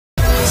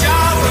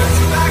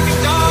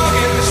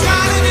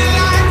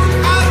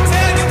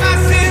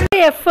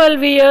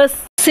FWorld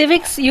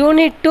Civics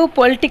Unit 2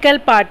 Political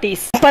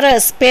Parties.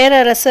 Emperors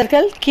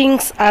பேரரசர்கள்,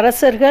 kings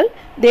அரசர்கள்,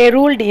 they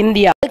ruled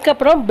India.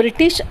 அதுக்கப்புறம்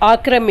British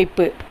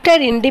ஆக்கிரமிப்பு. After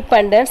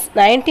independence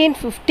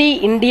 1950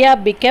 India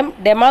became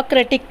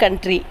democratic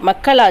country.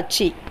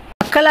 மக்களாட்சி.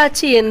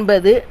 மக்களாட்சி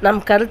என்பது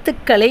நம்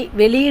கருத்துக்களை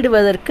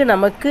வெளியிடுவதற்கு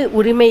நமக்கு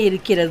உரிமை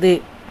இருக்கிறது.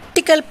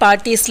 Political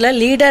parties-ல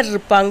லீடர்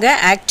இருப்பாங்க,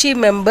 active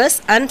members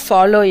and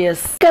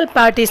followers. Political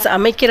parties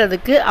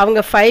அமைக்கிறதுக்கு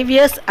அவங்க 5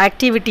 years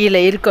ஆக்டிவிட்டியில்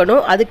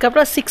இருக்கணும்.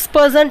 அதுக்கப்புறம்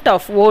 6%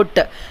 ஆஃப் ஓட்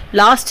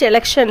லாஸ்ட்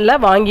எலெக்ஷனில்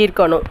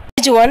வாங்கியிருக்கணும்.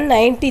 Page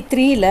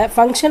 193ல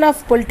function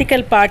of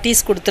political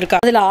parties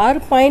கொடுத்துருக்காங்க. அதில்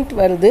 6 பாயிண்ட்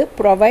வருது.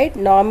 Provide,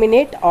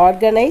 nominate,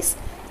 organise,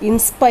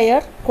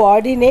 inspire,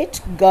 coordinate,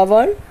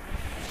 govern.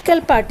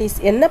 Political parties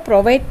என்ன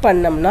ப்ரொவைட்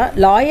பண்ணோம்னா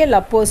லாயல்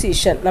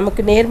அப்போசிஷன்,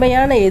 நமக்கு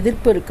நேர்மையான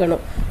எதிர்ப்பு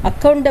இருக்கணும்,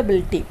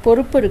 அக்கௌண்டபிலிட்டி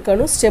பொறுப்பு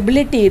இருக்கணும்,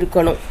 ஸ்டெபிலிட்டி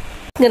இருக்கணும்.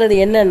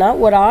 என்னென்னா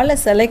ஒரு ஆளை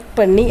செலக்ட்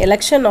பண்ணி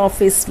எலெக்ஷன்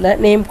ஆஃபீஸில்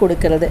நேம்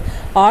கொடுக்கறது.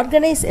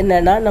 ஆர்கனைஸ்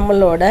என்னென்னா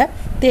நம்மளோட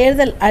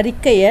தேர்தல்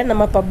அறிக்கையை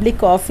நம்ம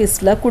பப்ளிக்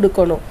ஆஃபீஸில்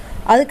கொடுக்கணும்.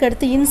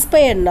 அதுக்கடுத்து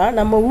இன்ஸ்பயர்னா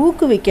நம்ம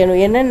ஊக்குவிக்கணும்,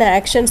 என்னென்ன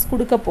ஆக்ஷன்ஸ்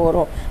கொடுக்க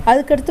போகிறோம்.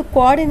 அதுக்கடுத்து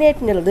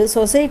கோஆர்டினேட்ங்கிறது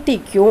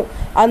சொசைட்டிக்கும்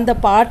அந்த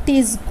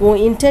பார்ட்டிஸுக்கும்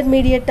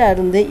இன்டர்மீடியட்டாக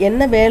இருந்து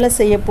என்ன வேலை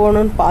செய்ய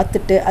போகணுன்னு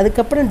பார்த்துட்டு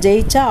அதுக்கப்புறம்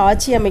ஜெயிச்சா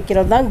ஆட்சி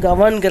அமைக்கிறது தான்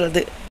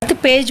கவர்ன்கிறது.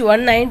 பேஜ்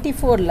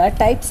 194ல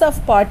டைப்ஸ் ஆஃப்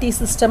பார்ட்டி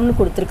சிஸ்டம்னு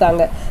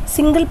கொடுத்துருக்காங்க.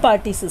 Single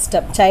party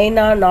system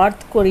China,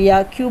 north Korea,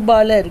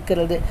 கியூபாவில்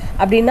இருக்கிறது.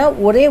 அப்படின்னா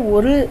ஒரே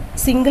ஒரு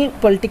சிங்கிள்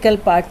பொலிட்டிக்கல்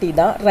பார்ட்டி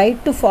தான்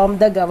right to form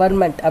the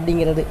government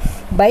அப்படிங்கிறது.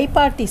 பை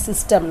பார்ட்டி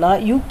சிஸ்டம்னா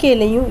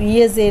யூகேலையும்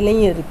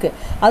யூஎஸ்ஏலையும் இருக்குது.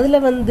 அதில்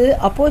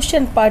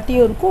அப்போசிஷன்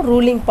பார்ட்டியும் இருக்கும்,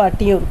 ரூலிங்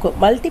பார்ட்டியும் இருக்கும்.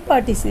 மல்டி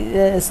பார்ட்டி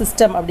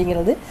சிஸ்டம்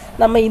அப்படிங்கிறது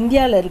நம்ம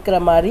இந்தியாவில் இருக்கிற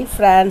மாதிரி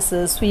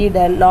ஃப்ரான்ஸு,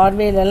 ஸ்வீடன்,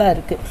 நார்வேலலாம்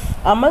இருக்குது.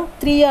 Among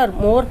 3 or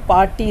more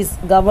parties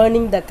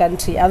governing the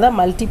country, அதான்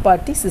மல்டி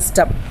பார்ட்டி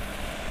சிஸ்டம்.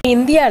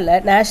 இந்தியாவில்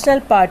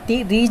national party,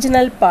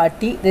 regional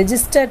party,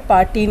 registered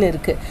பார்ட்டின்னு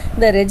இருக்குது.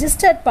 இந்த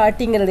ரெஜிஸ்டர்ட்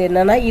பார்ட்டிங்கிறது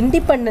என்னென்னா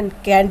இண்டிபெண்ட்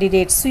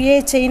கேண்டிடேட்,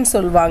 சுயேச்சைன்னு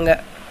சொல்லுவாங்க.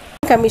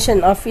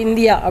 கமிஷன் ஆஃப்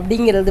இந்தியா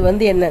அப்படிங்கிறது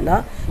என்னென்னா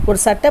ஒரு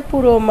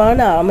சட்டப்பூர்வமான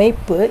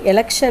அமைப்பு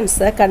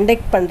எலெக்ஷன்ஸை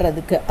கண்டக்ட்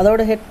பண்ணுறதுக்கு.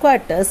 அதோட ஹெட்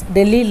குவார்ட்டர்ஸ்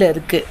டெல்லியில்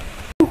இருக்குது.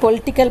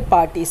 Political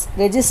parties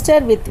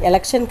register with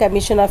election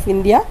commission of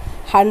India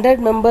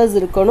 100 members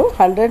இருக்கணும்.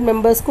 100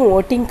 மெம்பர்ஸ்க்கும்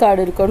ஓட்டிங்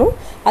கார்டு இருக்கணும்.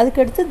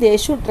 அதுக்கடுத்து they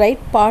should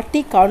right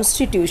party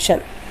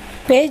constitution.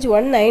 Page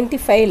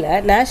 195ல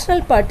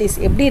national parties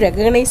எப்படி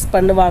ரெகக்னைஸ்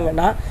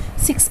பண்ணுவாங்கன்னா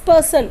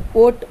 6%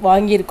 ஓட்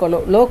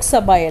வாங்கியிருக்கணும்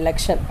லோக்சபா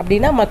எலெக்ஷன்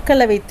அப்படின்னா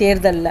மக்களவை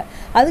தேர்தலில்.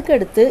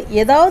 அதுக்கடுத்து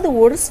ஏதாவது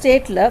ஒரு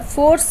ஸ்டேட்டில்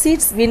 4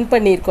 seats வின்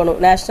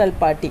பண்ணியிருக்கணும் நேஷ்னல்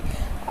பார்ட்டி.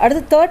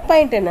 அடுத்து தேர்ட்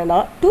பாயிண்ட் என்னென்னா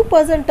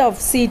 2% of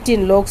seat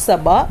in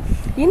Lok Sabha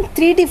in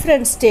 3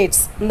 different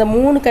states. இந்த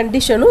 3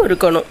 கண்டிஷனும்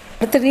இருக்கணும்.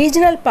 அடுத்து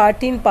ரீஜனல்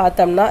பார்ட்டின்னு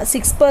பார்த்தோம்னா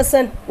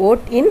 6%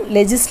 ஓட் இன்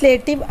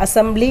லெஜிஸ்லேட்டிவ்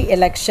அசம்பிளி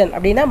எலெக்ஷன்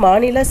அப்படின்னா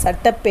மாநில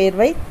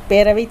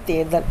பேரவை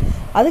தேர்தல்.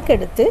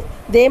 அதுக்கடுத்து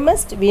they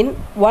must win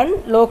 1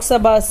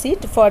 Lok Sabha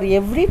seat for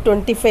every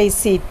 25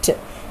 seat.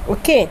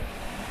 Okay.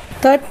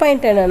 Third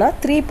point என்னென்னா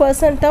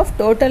 3% of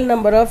total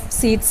number of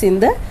seeds in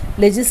the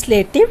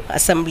legislative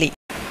assembly.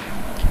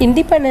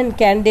 Independent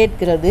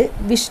கேண்டிடேட்ங்கிறது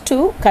wish to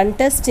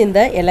contest in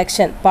the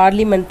election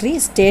parliamentary,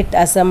 state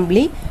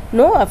assembly,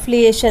 no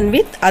affiliation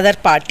with other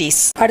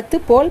parties. அடுத்து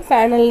போல்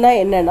பேனல்னால்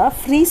என்னென்னா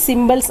free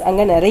symbols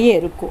அங்கே நிறைய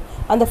இருக்கும்.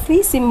 அந்த free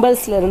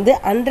சிம்பிள்ஸ்லேருந்து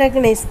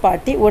unrecognised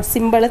party ஒரு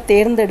சிம்பிளை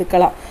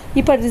தேர்ந்தெடுக்கலாம்.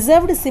 இப்போ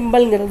ரிசர்வ்டு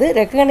சிம்பிள்ங்கிறது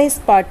ரெகனைஸ்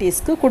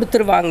பார்ட்டிஸ்க்கு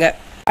கொடுத்துருவாங்க.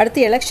 அடுத்து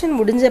எலெக்ஷன்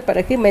முடிஞ்ச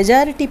பிறகு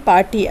மெஜாரிட்டி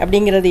பார்ட்டி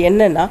அப்படிங்கிறது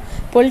என்னென்னா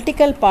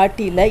பொலிட்டிக்கல்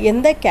பார்ட்டியில்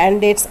எந்த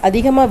கேண்டிடேட்ஸ்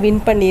அதிகமாக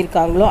வின்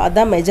பண்ணியிருக்காங்களோ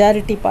அதான்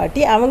மெஜாரிட்டி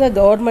பார்ட்டி. அவங்க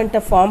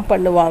கவர்மெண்ட்டை ஃபார்ம்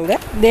பண்ணுவாங்க.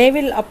 They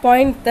will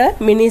appoint the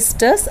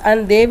ministers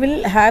and they will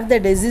have the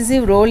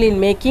decisive role in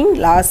making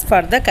loss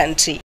for the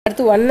country.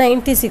 அடுத்து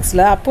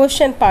 196ல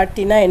அப்போசிஷன்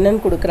பார்ட்டினா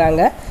என்னன்னு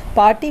கொடுக்குறாங்க.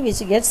 Party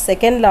which gets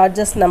second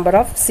largest number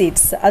of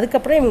seeds.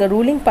 அதுக்கப்புறம் இவங்க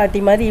ruling party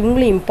மாதிரி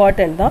இவங்களும்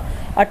இம்பார்ட்டன்ட் தான்.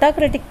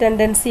 அட்டாக்ரட்டிக்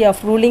tendency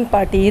of ruling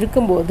party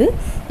இருக்கும்போது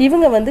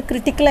இவங்க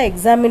கிரிட்டிக்கலாக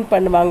எக்ஸாமின்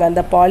பண்ணுவாங்க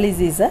அந்த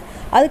பாலிசிஸை.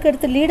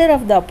 அதுக்கடுத்து leader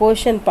of the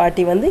opposition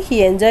party he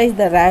enjoys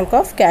the rank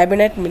of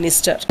cabinet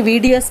minister.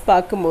 Videos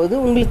பார்க்கும்போது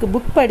உங்களுக்கு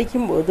புக்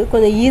படிக்கும்போது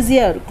கொஞ்சம்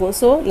ஈஸியாக இருக்கும்.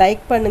 ஸோ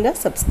லைக் பண்ணுங்கள்,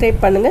 சப்ஸ்கிரைப்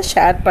பண்ணுங்கள்,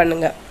 ஷேர்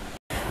பண்ணுங்கள்.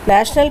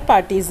 National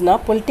parties na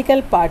political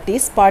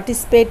parties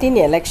participate in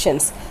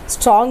elections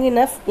strong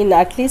enough in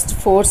at least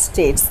 4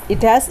 states.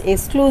 It has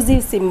exclusive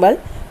symbol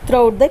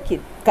throughout the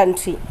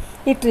country.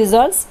 It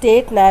resolves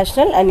state,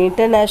 national and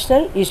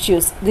international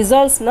issues.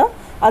 Resolves na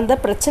அந்த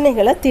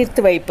பிரச்சனைகளை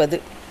தீர்த்து வைப்பது.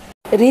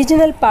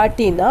 Regional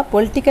party na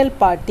political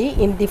party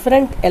in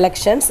different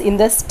elections in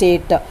the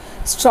state.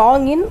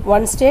 Strong in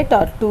 1 state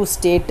or 2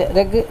 state.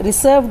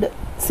 Reserved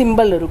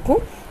symbol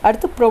இருக்கும்.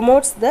 அடுத்து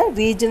promotes the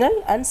regional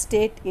and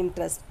state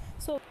interest.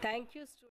 So thank you.